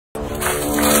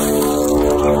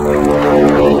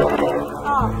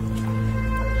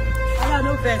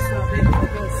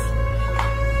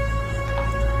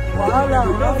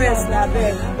vex now,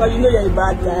 babe. But you know you're a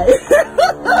bad guy.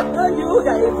 You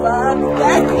are a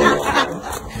bad guy.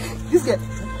 This guy,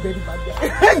 very bad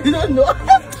guy. You don't know.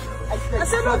 I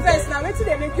said no vex now. Wait till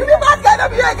they make you be bad guy.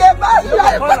 Don't be like a bad guy. You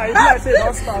are a bad guy. I say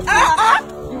don't start.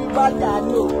 You be bad guy.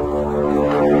 No.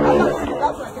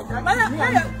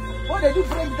 Oh, they do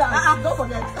break down. Don't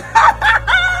forget.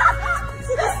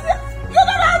 You don't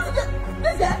know how to do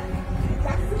this guy.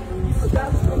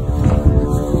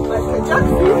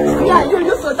 Yeah, you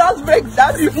used to dance break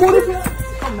dance.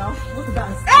 Come now, go to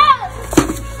dance.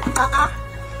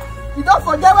 You don't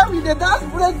forget when we did dance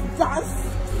break dance.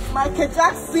 Michael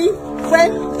Jackson,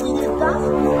 when we did dance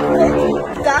break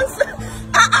dance.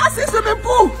 See swimming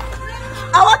pool.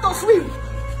 I want to swim.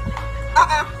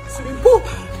 Swimming pool.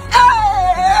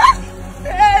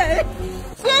 Hey,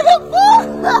 swimming pool.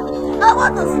 I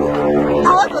want to swim. I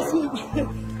want to swim.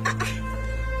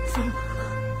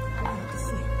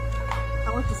 I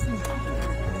want to swim.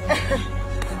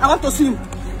 I want to swim.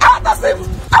 I want to swim.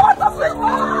 I want to swim.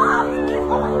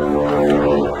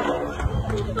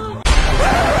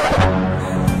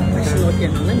 Actually, okay,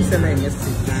 now let me send her a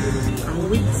message. I'm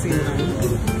waiting.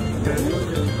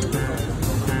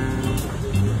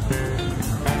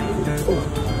 Oh,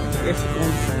 yes,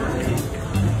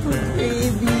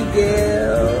 baby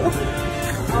girl.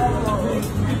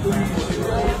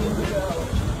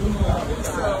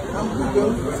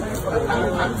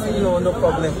 No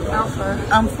problem.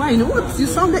 I'm fine. What? You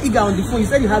sounded eager on the phone. You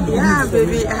said you had good news. Yeah,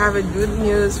 baby, I have a good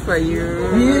news for you.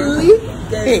 Really?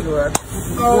 Hey. What?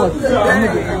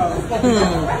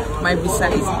 My visa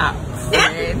is up.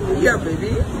 And yeah,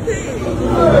 baby.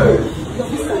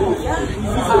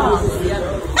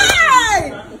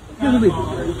 Hey! Wait.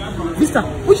 Vista,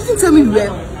 what do you think? Tell me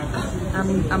where?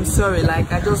 I'm sorry,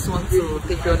 like I just want to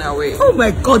take you on our way. Oh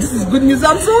my god, this is good news.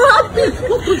 I'm so happy.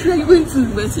 What country are you going to?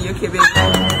 I'm going to UK, baby.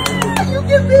 UK,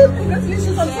 babe.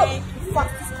 Congratulations on top.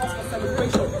 Fastest cost for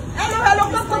celebration. Hello,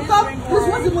 stop. This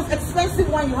was the most expensive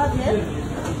one you have here.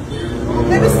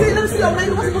 Let me see your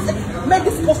menu. What's the most make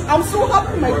this cost? I'm so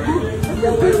happy, my dude.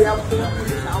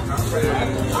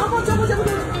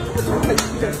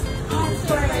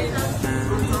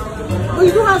 Oh,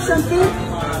 you don't have champagne?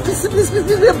 Please,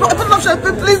 bottle of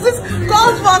champagne, please. This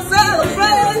calls for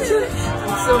celebration.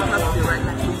 I'm so happy right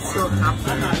now. I'm so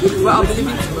happy. Well, I'll be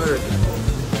leaving tomorrow.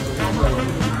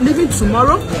 Leaving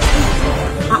tomorrow?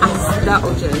 That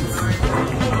urgent.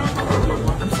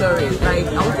 I'm sorry. Like, I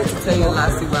wanted to tell you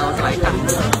last week, but I was like, let me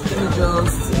just,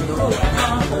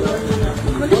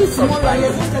 But leaving tomorrow, I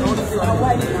just tell you for a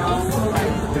while now.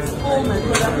 Oh my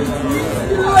god,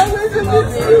 I'm going to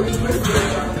miss you.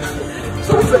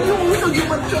 So which one you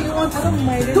want? I don't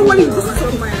mind. Don't worry, this is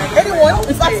not mine. Anyone?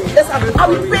 In fact, let's have it. I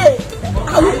will pay.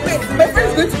 My friend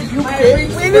is going to the UK.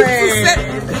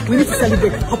 We need to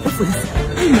celebrate. I'll pay for this.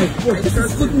 Oh my god, this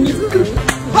is good news.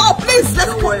 Oh, please,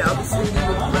 let's go. I'll be singing it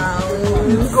now.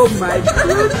 Oh my god.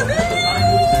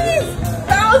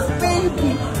 House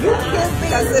baby. You can be.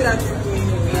 I said that to you.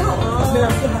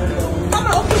 Come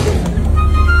on, okay.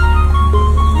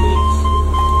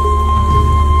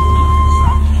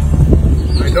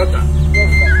 Daughter,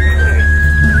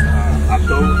 I've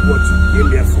done what you came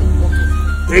here for.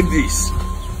 Take this.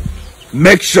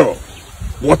 Make sure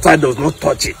water does not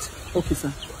touch it. Okay,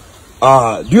 sir.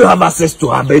 Do you have access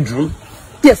to her bedroom?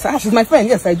 Yes, sir. She's my friend.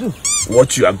 Yes, I do.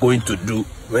 What you are going to do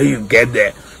when you get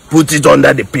there, put it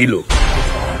under the pillow.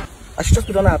 I should just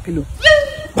put it under her pillow.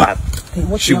 But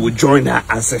she will join her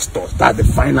ancestors. That's the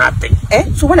final thing.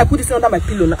 So when I put this under my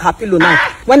pillow, her pillow now,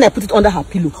 when I put it under her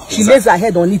pillow, she lays her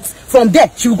head on it. From there,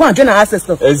 she will go and join her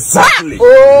ancestors. Exactly.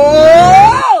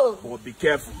 Oh! But be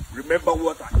careful. Remember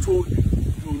what I told you.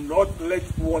 Do not let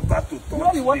water to touch it.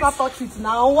 No, the water touch it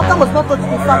now. Water must not touch it.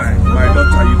 Alright, my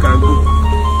daughter, you can go.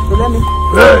 So let me.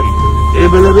 Hey,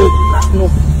 no.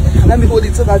 Let me hold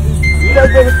it so that this.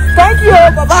 Thank you,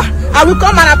 Baba. I will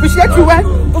come and appreciate you when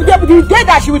the day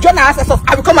that she will join her ancestors.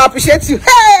 I will come and appreciate you.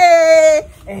 Hey!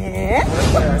 And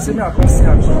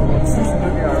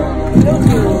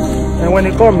when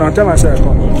he come now, tell myself I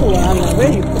come. Oh,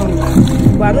 when you come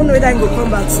now. But I don't know whether I will come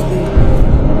back today.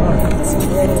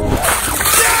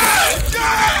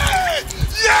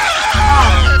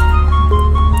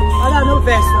 I no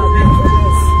vex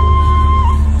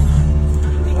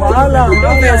now,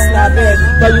 no vex now,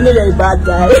 but you know you're a bad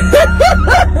guy.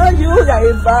 You are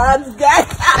a bad guy.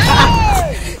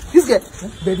 This guy,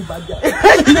 very bad guy.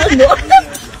 You don't know.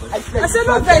 I said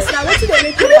no vex now. What did they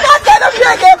make you? You be bad guy, don't be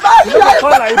like a bad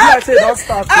guy. I say don't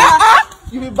start.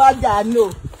 You be bad guy,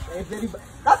 no. Very bad.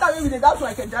 That's how we did. That's why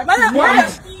I can drive.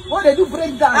 When they do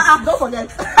break dance, don't forget.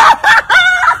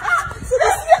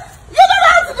 You don't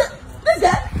know how to do this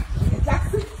guy.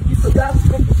 Jackson,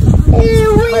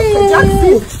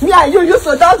 Jackson, me and you used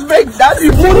to dance break dance.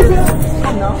 You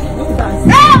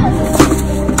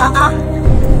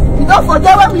don't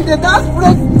forget when we did dance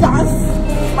break dance.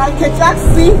 Michael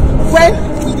Jackson, when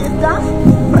we did dance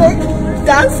break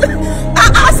dance.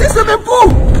 See swimming pool.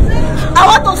 I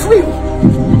want to swim.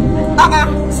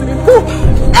 Swimming pool.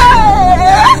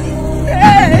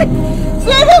 Hey,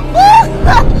 swimming pool.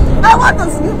 I want to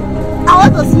swim. I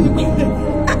want to swim.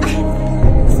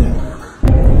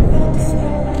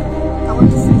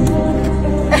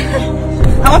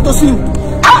 I want to swim.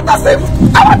 I want to swim.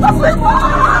 I want to swim.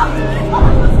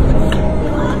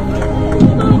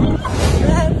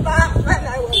 Remember when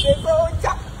I was a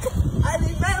soldier. I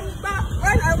remember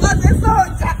when I was a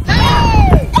soldier.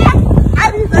 I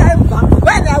remember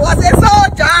when I was a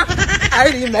soldier. I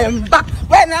remember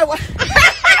when I was.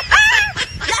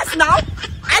 Yes, now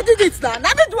I did it now.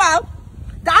 Now did well.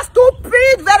 That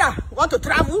stupid Vera want to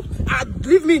travel and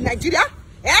leave me in Nigeria.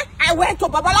 I went to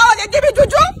Babalawo, they give me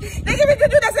juju. They give me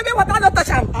juju, they say me water not touch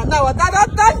him. And now water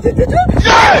not touch the juju.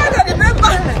 I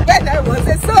remember when I was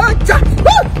a soldier.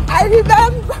 I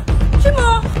remember.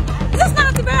 Chimo, is this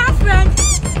not the Vera's friend?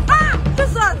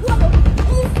 This one.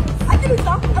 I did it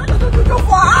now. I don't do juju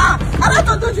for her. I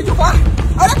don't do juju for her.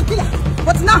 I want to kill her.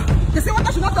 But now, they say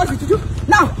water should not touch the juju.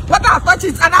 Now, water has touched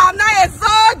it, and I'm now a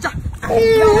soldier. I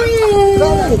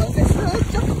was a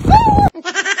soldier.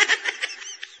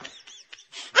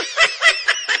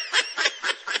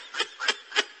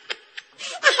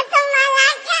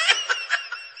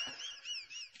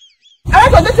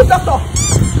 Doctor,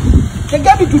 they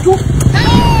gave me juju.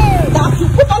 Now you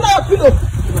put under your pillow.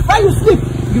 When you sleep,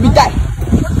 you will die.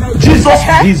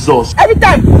 Jesus. Every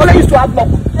time, Ola used to have luck.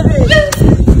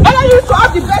 Ola used to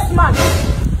have the best man.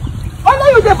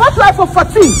 Ola you the first wife for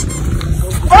 14.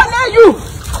 Ola you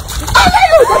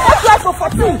the first wife for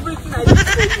 14.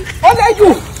 Ola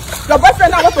you, your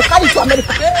boyfriend I want to carry to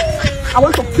America. I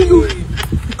want to kill you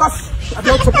because I'm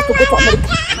not supposed to go to America.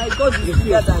 My God is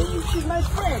bigger than you. She's my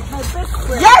friend, my best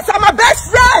friend. Yes, I'm a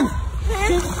best friend.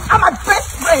 I'm a best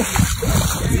friend.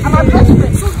 I'm a best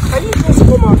friend. So, can you just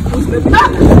come out? I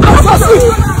want to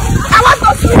sleep. I want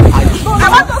to sleep. I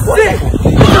want to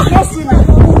sleep. I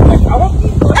want to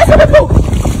sleep. Listen to people.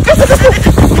 Listen to people.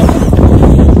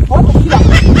 I want to kill her.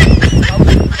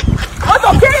 I want to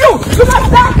kill you. You must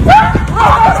die.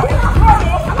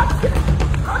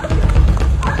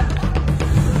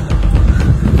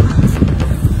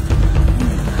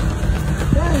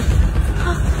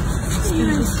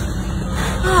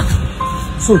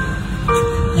 So,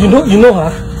 you know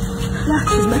her? Yeah,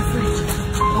 she's my friend.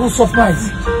 I was surprised.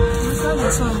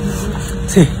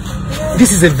 See,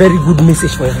 this is a very good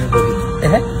message for everybody.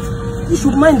 You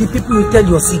should mind the people who tell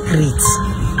your secrets.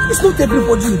 It's not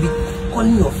everybody will be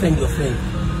calling your friend your friend.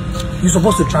 You're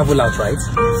supposed to travel out, right?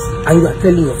 And you are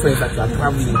telling your friends that you are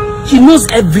traveling. She knows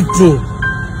everything.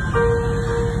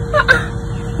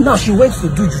 Now she went to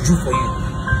do juju for you.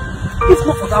 If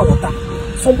not for that water,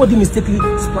 somebody mistakenly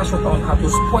splashed water on her to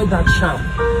spoil that charm.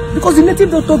 Because the native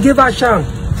doctor gave her charm.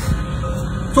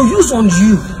 So use on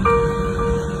you.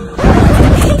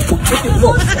 Okay, no.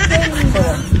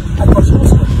 I